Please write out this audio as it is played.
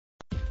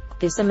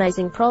This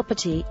amazing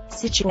property,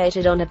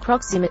 situated on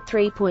approximate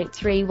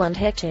 3.31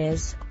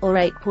 hectares, or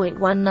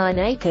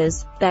 8.19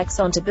 acres, backs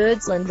onto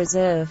Birdsland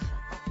Reserve.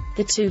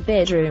 The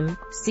two-bedroom,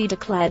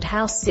 cedar-clad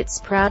house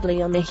sits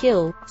proudly on the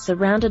hill,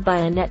 surrounded by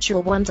a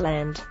natural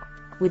wonderland.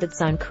 With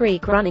its own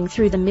creek running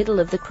through the middle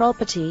of the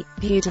property,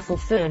 beautiful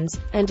ferns,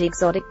 and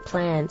exotic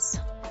plants.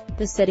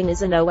 The setting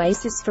is an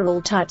oasis for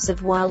all types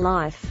of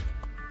wildlife.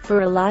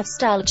 For a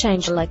lifestyle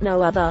change like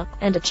no other,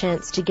 and a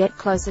chance to get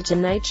closer to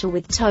nature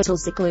with total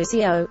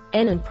seclusion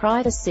and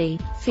privacy,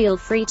 feel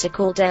free to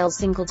call Dale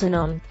Singleton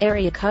on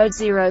area code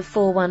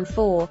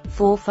 0414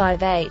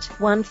 458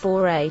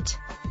 148.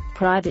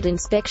 Private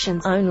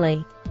inspections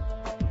only.